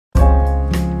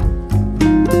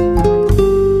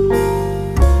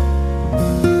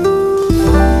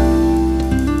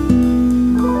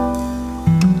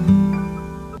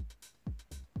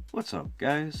What's up,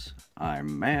 guys?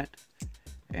 I'm Matt,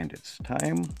 and it's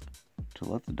time to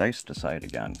let the dice decide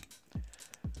again.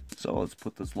 So let's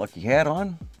put this lucky hat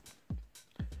on,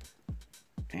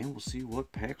 and we'll see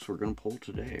what packs we're going to pull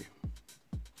today.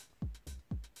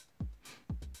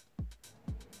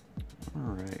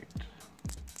 Alright.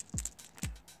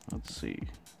 Let's see.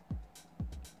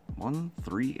 1,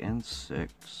 3, and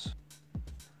 6.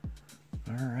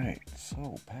 Alright,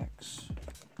 so packs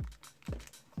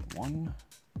 1,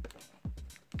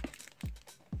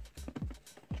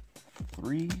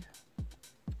 3,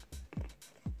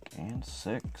 and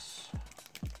 6.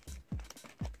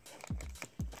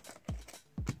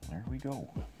 There we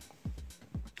go.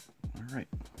 Alright.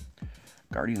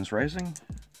 Guardians Rising,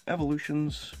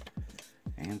 Evolutions,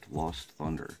 and Lost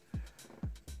Thunder.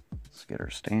 Let's get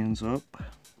our stands up.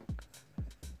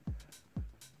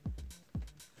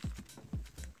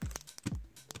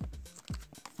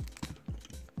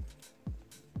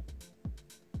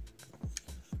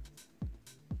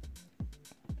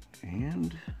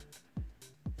 And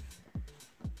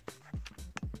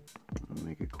I'll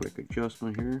make a quick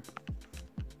adjustment here.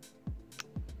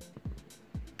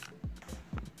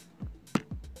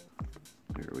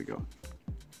 There we go.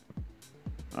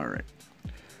 Alright.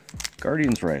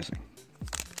 Guardians Rising.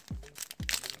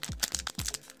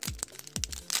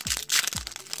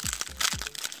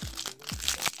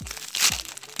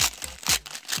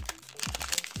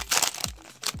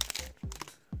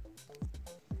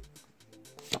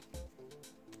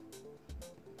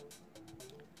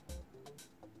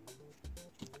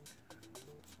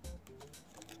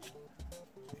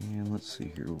 And let's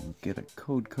see here, we'll get a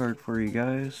code card for you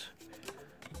guys.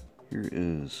 Here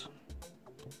is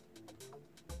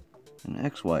an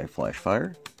XY flash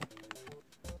fire.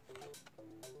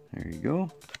 There you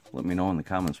go. Let me know in the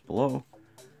comments below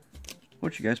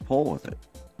what you guys pull with it.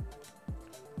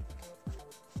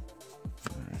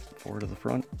 Alright, 4 to the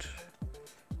front.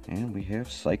 And we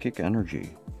have Psychic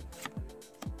Energy,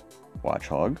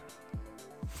 Watchhog,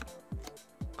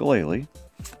 Glalie,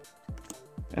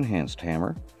 Enhanced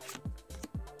Hammer,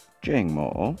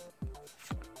 Jangmo-o,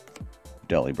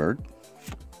 Delibird,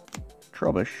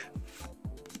 Trubbish,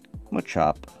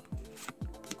 Machop,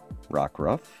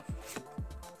 Rockruff,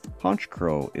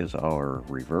 Honchkrow is our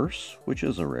reverse, which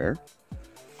is a rare,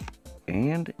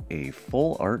 and a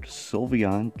full art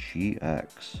Sylveon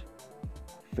GX.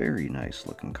 Very nice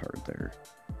looking card there.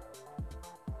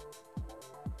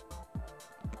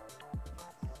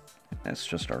 That's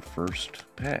just our first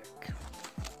pack.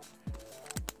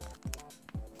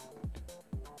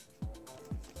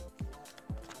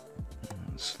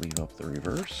 Sleeve up the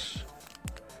reverse.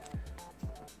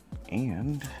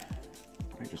 And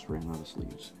I just ran out of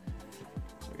sleeves.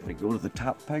 So I gotta go to the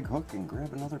top peg hook and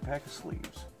grab another pack of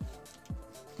sleeves.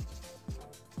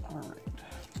 Alright.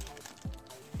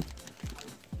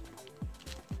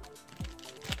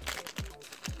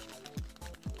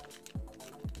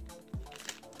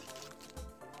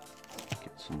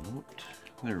 Get some out.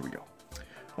 There we go.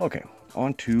 Okay,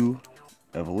 on to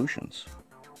Evolutions.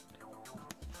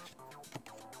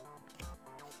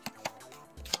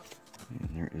 And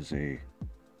there is a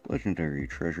Legendary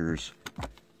Treasures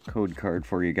code card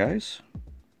for you guys.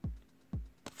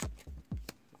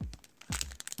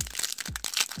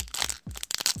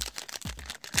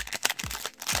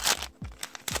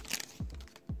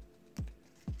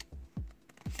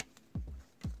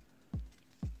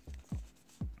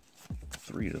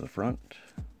 Three to the front.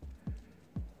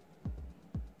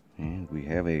 And we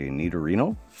have a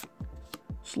Nidorino,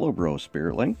 Slowbro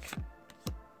Spirit Link,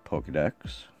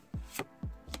 Pokédex,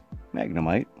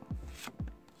 Magnemite,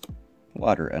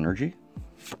 Water Energy,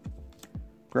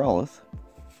 Growlithe,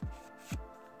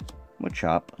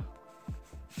 Machop,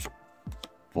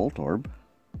 Voltorb,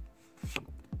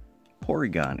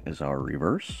 Porygon is our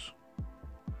reverse,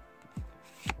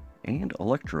 and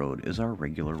Electrode is our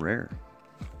regular rare.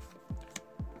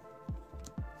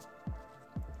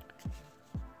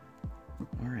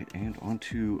 Alright, and on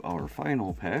to our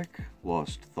final pack,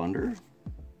 Lost Thunder.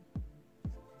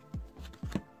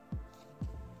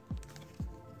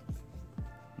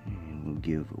 And we'll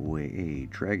give away a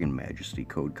Dragon Majesty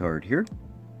code card here.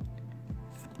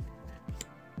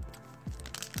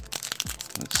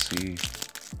 Let's see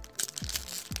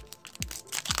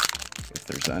if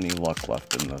there's any luck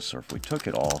left in this, or if we took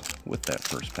it all with that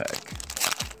first pack.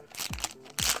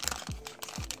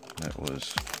 That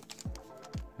was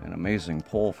an amazing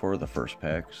pull for the first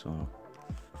pack, so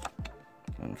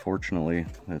unfortunately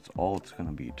that's all it's going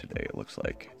to be today, it looks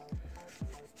like.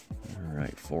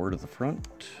 Alright, 4 to the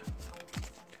front.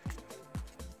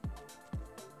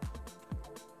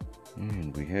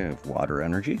 And we have Water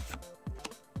Energy,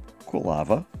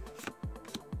 Quilava,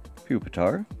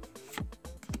 Pupitar,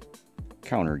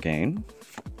 Countergain,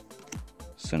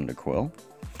 Cyndaquil,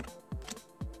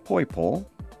 Poipole,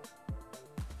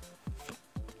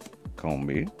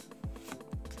 Combee,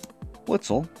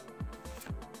 Blitzel,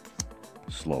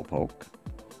 Slowpoke.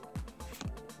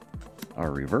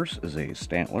 Our reverse is a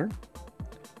Stantler,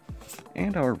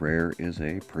 and our rare is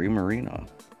a Primarina.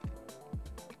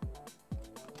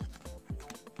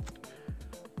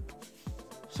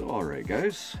 So alright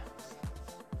guys,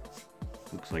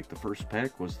 looks like the first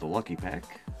pack was the lucky pack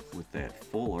with that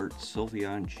full art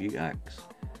Sylveon GX,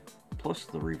 plus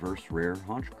the reverse rare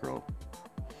Honchkrow.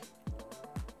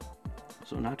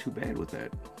 So not too bad with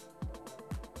that.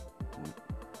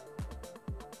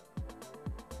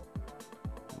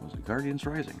 Was it Guardians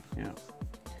Rising? Yeah.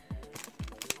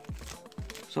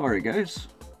 So alright guys,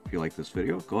 if you like this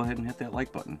video, go ahead and hit that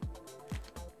like button.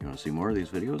 You want to see more of these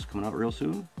videos coming out real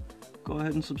soon? Go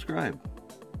ahead and subscribe.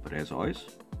 But as always,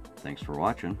 thanks for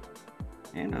watching,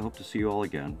 and I hope to see you all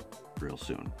again real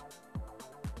soon.